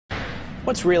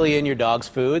What's really in your dog's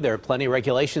food? There are plenty of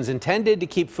regulations intended to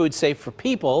keep food safe for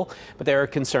people, but there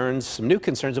are some new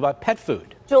concerns about pet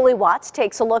food. Julie Watts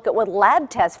takes a look at what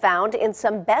lab tests found in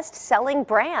some best-selling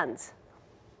brands.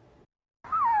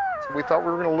 We thought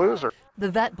we were going to lose her. The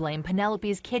vet blamed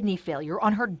Penelope's kidney failure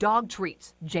on her dog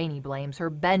treats. Janie blames her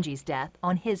Benji's death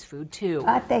on his food, too.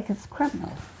 I think it's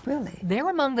criminal, really. They're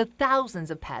among the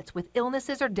thousands of pets with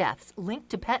illnesses or deaths linked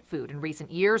to pet food in recent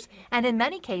years, and in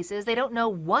many cases, they don't know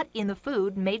what in the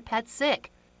food made pets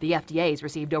sick. The FDA's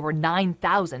received over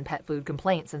 9,000 pet food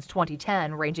complaints since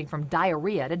 2010, ranging from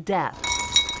diarrhea to death.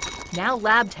 Now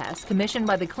lab tests commissioned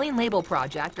by the Clean Label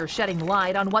Project are shedding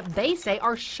light on what they say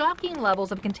are shocking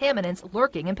levels of contaminants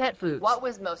lurking in pet foods. What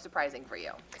was most surprising for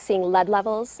you? Seeing lead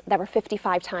levels that were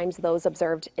 55 times those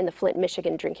observed in the Flint,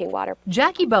 Michigan drinking water.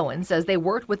 Jackie Bowen says they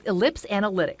worked with Ellipse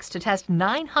Analytics to test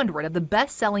 900 of the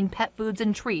best-selling pet foods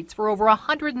and treats for over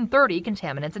 130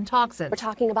 contaminants and toxins. We're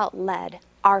talking about lead,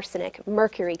 arsenic,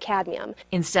 mercury, cadmium.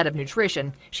 Instead of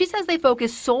nutrition, she says they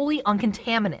focus solely on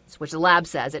contaminants, which the lab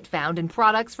says it found in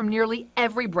products from nearly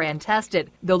every brand tested,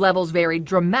 though levels varied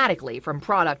dramatically from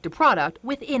product to product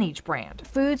within each brand.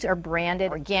 Foods are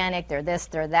branded organic, they're this,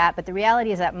 they're that, but the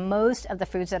reality is that most of the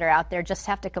foods that are out there just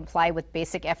have to comply with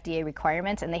basic FDA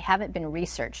requirements, and they haven't been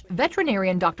researched.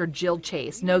 Veterinarian Dr. Jill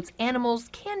Chase notes animals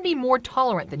can be more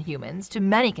tolerant than humans to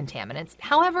many contaminants.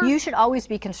 However, you should always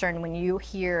be concerned when you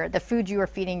hear the food you are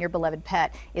feeding your beloved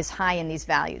pet is high in these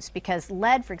values, because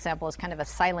lead, for example, is kind of a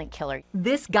silent killer.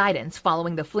 This guidance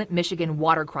following the Flint, Michigan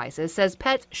water crisis says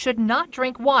pets should not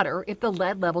drink water if the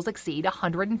lead levels exceed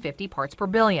 150 parts per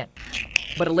billion.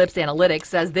 But Ellipse Analytics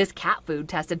says this cat food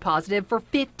tested positive for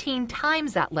 15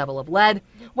 times that level of lead,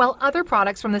 while other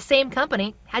products from the same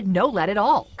company had no lead at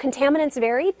all. Contaminants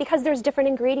vary because there's different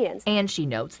ingredients. And she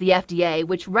notes the FDA,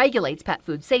 which regulates pet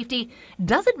food safety,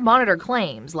 doesn't monitor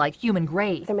claims like human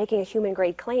grade. If they're making a human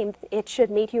grade claim, it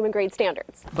should meet human grade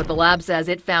standards. But the lab says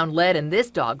it found lead in this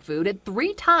dog food at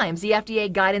 3 times the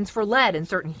FDA guidance for lead in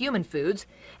certain human foods,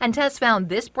 and tests found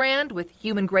this brand with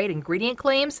human grade ingredient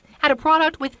claims had a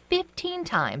product with 15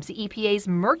 times the EPA's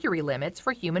mercury limits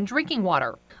for human drinking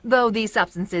water. Though these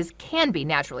substances can be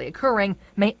naturally occurring,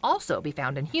 may also be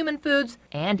found in human foods,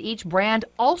 and each brand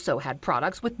also had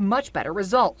products with much better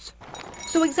results.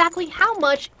 So exactly how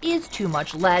much is too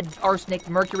much lead, arsenic,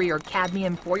 mercury, or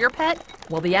cadmium for your pet?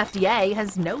 Well, the FDA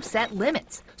has no set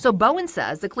limits. So Bowen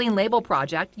says the Clean Label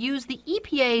Project used the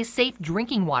EPA's Safe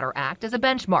Drinking Water Act as a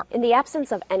benchmark. In the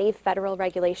absence of any federal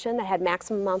regulation that had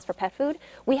maximum amounts for pet food,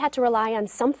 we had to rely on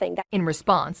something. In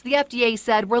response, the FDA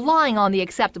said relying on the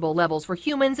acceptable levels for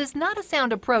humans is not a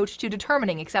sound approach to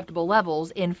determining acceptable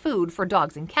levels in food for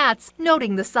dogs and cats,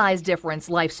 noting the size difference,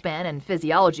 lifespan, and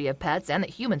physiology of pets and that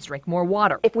humans drink more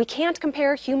water. If we can't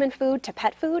compare human food to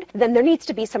pet food, then there needs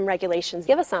to be some regulations.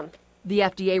 Give us some. The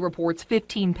FDA reports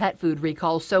 15 pet food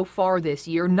recalls so far this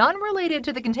year, none related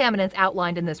to the contaminants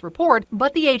outlined in this report,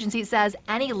 but the agency says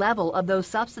any level of those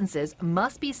substances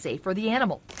must be safe for the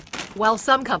animal. While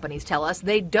some companies tell us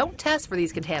they don't test for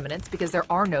these contaminants because there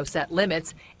are no set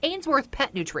limits, Ainsworth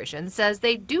Pet Nutrition says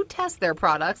they do test their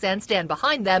products and stand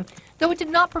behind them, though it did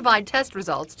not provide test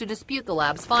results to dispute the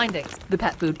lab's findings. The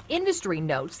pet food industry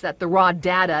notes that the raw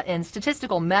data and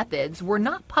statistical methods were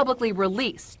not publicly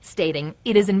released, stating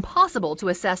it is impossible to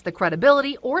assess the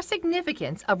credibility or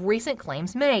significance of recent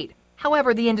claims made.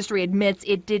 However, the industry admits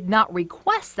it did not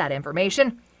request that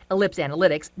information. Ellipse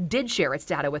Analytics did share its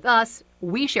data with us.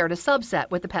 We shared a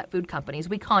subset with the pet food companies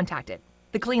we contacted.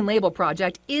 The Clean Label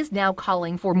Project is now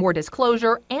calling for more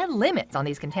disclosure and limits on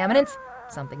these contaminants,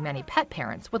 something many pet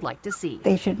parents would like to see.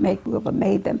 They should make whoever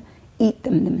made them eat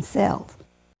them themselves.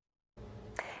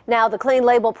 Now, the Clean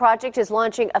Label Project is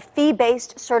launching a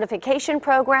fee-based certification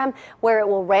program where it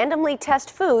will randomly test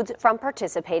foods from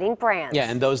participating brands. Yeah,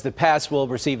 and those that pass will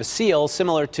receive a seal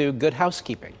similar to Good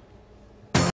Housekeeping.